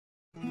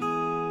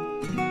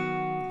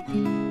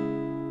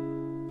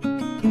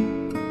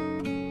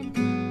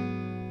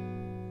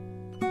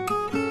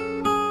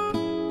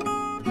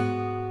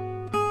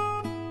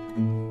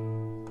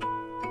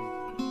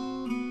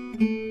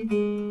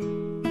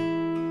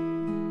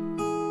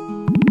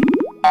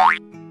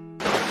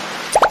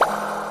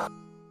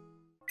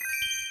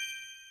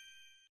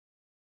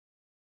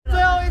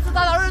最后一次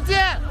大岛日记，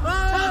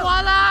唱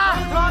完了，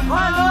快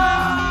乐！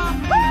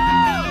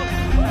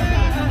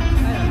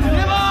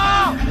别跑！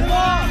别跑！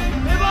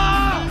别跑！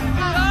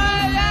哎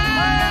耶！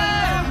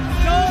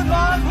周团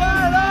快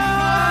乐！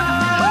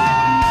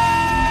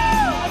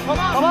好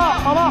不好？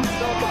好不好？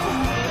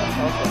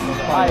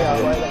哎呀，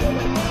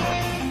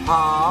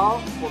好，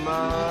我们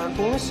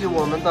恭喜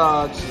我们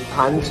的指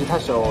弹吉他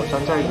手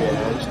张家元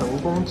成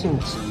功晋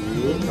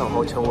级，然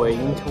后成为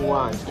Into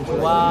One，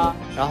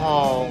 然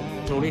后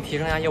努力提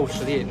升一下业务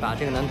实力，把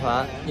这个男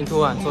团 Into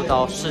One 做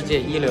到世界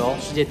一流、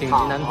世界顶级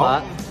男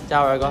团。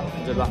加油，二哥，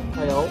对吧？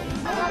加油！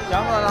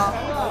杨哥呢？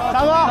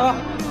大哥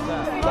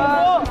，5、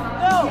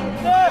6、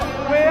7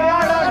 ，We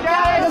are the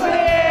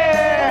Galaxy！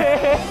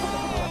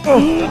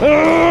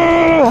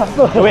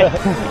 各位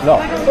，no，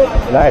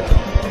 来，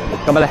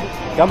干巴嘞，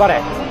干巴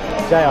嘞，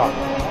加油！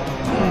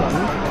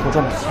我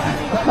赚点钱，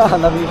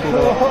那必须的。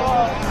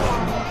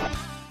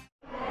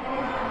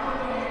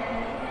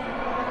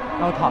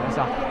让我躺一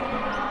下。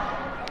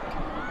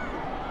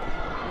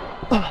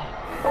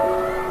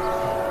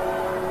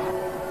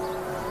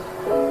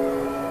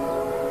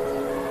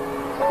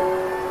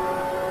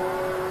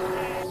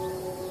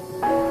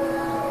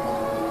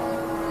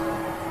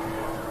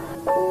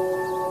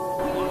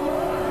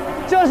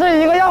这是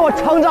一个让我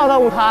成长的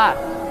舞台。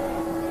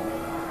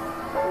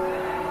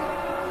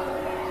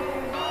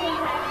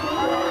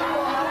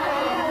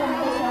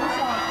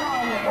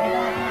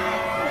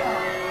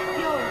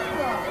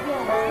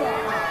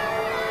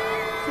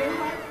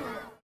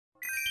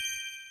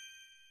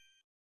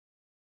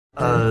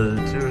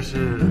就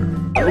是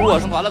如果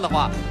成团了的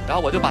话，然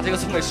后我就把这个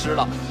葱给吃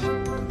了。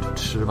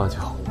吃吧就，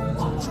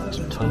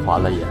成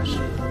团了也是，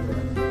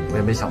我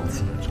也没想到自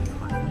己能成团。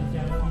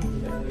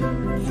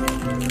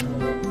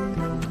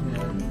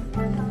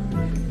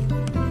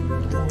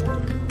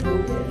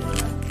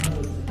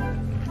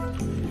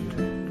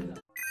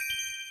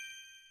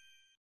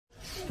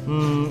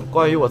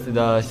关于我自己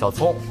的小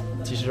葱，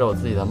其实我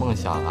自己的梦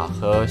想啊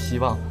和希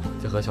望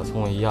就和小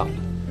葱一样。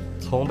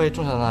从被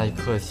种下的那一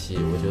刻起，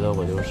我觉得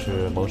我就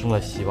是萌生了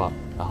希望。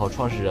然后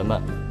创始人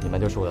们，你们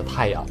就是我的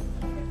太阳，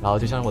然后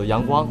就像是我的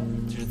阳光，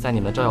就是在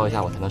你们的照耀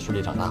下，我才能顺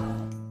利长大。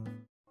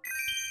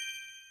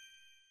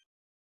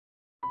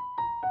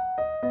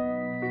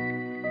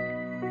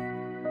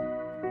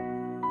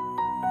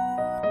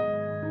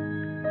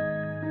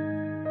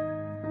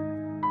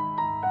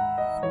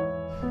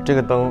这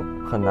个灯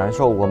很难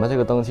受，我们这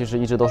个灯其实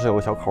一直都是有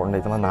个小口，你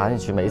得这么拿进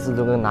去，每一次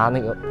都跟拿那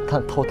个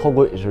看偷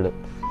鬼似的。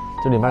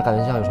这里面感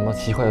觉像有什么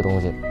奇怪的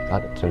东西，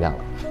啊，就亮了。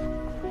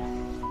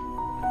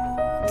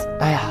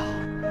哎呀，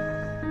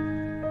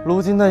如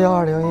今的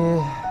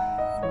1201，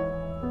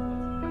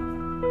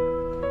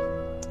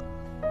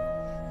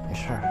没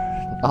事儿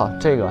啊。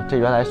这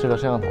原来是个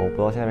摄像头，不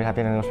知道现在为啥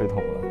变成个水桶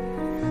了。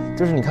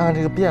就是你看看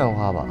这个变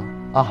化吧，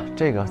啊，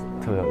这个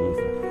特别有意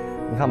思。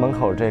你看门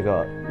口这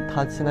个，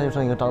它现在就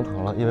剩一个张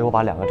腾了，因为我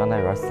把2个张大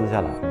元撕下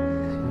来，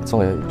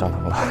送给张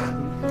腾了。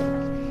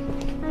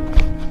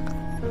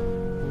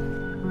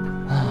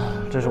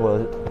这是我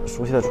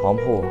熟悉的床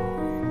铺，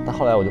但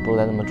后来我就不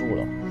再那么住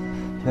了。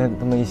现在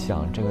这么一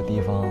想，这个地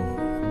方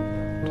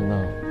真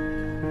的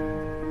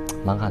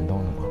蛮感动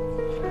的嘛。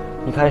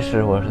一开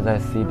始我是在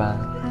C 班，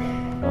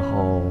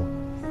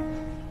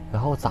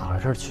然后咋回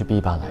事去 B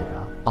班来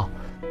着？啊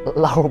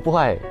，Lover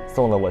Boy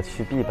送了我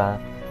去 B 班，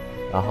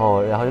然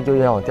后就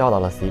让我调到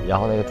了 C， 然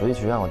后那个主题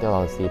曲让我调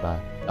到了 C 班，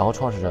然后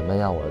创始人们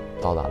让我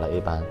到达了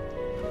A 班。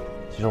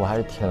其实我还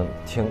是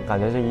挺感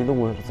觉这一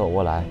路走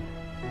过来。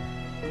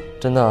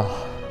真的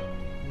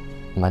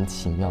蛮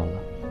奇妙的，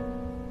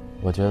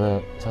我觉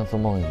得像做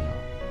梦一样，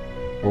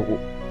我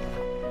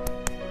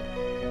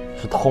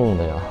是痛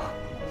的呀，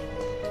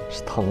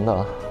是疼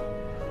的。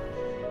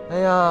哎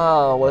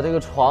呀，我这个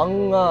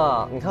床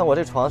啊，你看我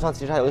这床上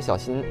其实还有个小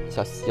死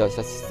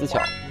角，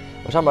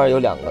我上面有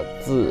2个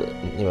字，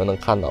你们能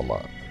看到吗？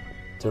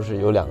就是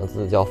有2个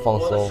字叫放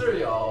松。我的室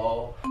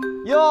友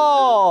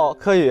哟，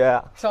柯宇，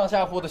上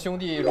下铺的兄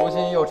弟如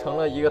今又成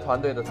了一个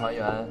团队的团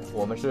员。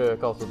我们是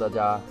告诉大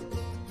家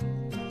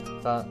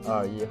，3、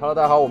2、1 ，Hello，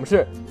 大家好，我们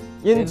是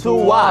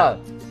Into One，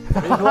 我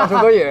是 Into One 陈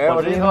可宇，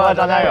我是 Into One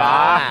张家元。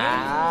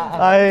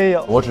哎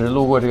呦，我只是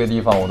路过这个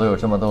地方，我都有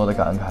这么多的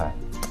感慨。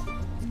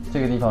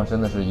这个地方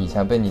真的是以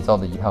前被你造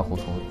的一塌糊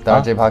涂，当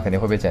然这趴肯定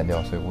会被剪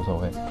掉，所以无所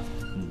谓。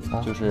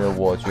就是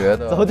我觉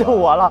得怎么就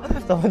我了？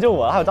怎么就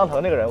我了？还有张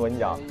腾这个人，我跟你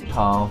讲，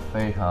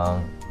非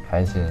常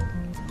开心。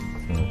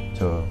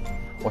就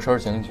我收拾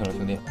行李去了，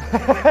兄弟。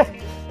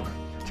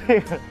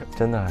这个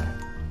真的，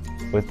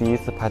我第一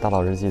次拍大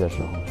岛日记的时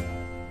候，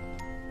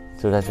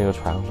就在这个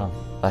床上，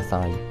来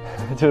3、2、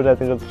1，就是在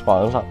这个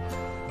床上，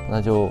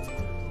那就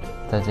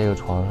在这个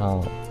床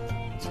上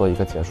做一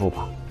个结束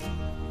吧。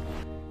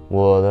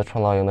我的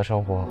创造营的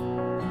生活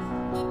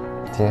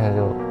今天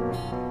就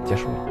结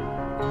束了。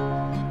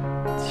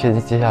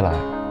接下来，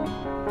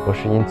我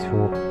是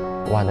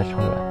CHUANG的成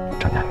员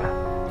张家源。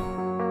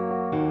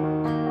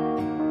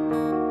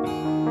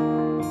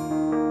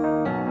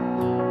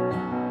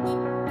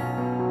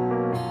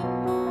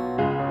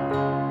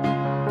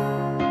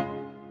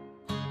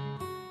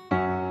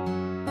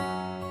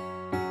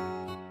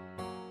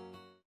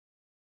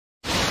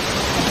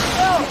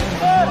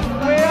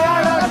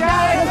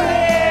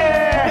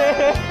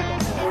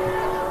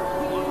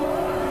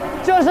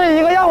这是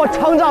一个让我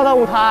成长的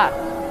舞台。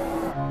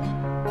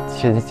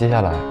接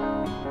下来，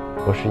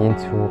我是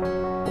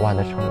CHUANG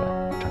的成员。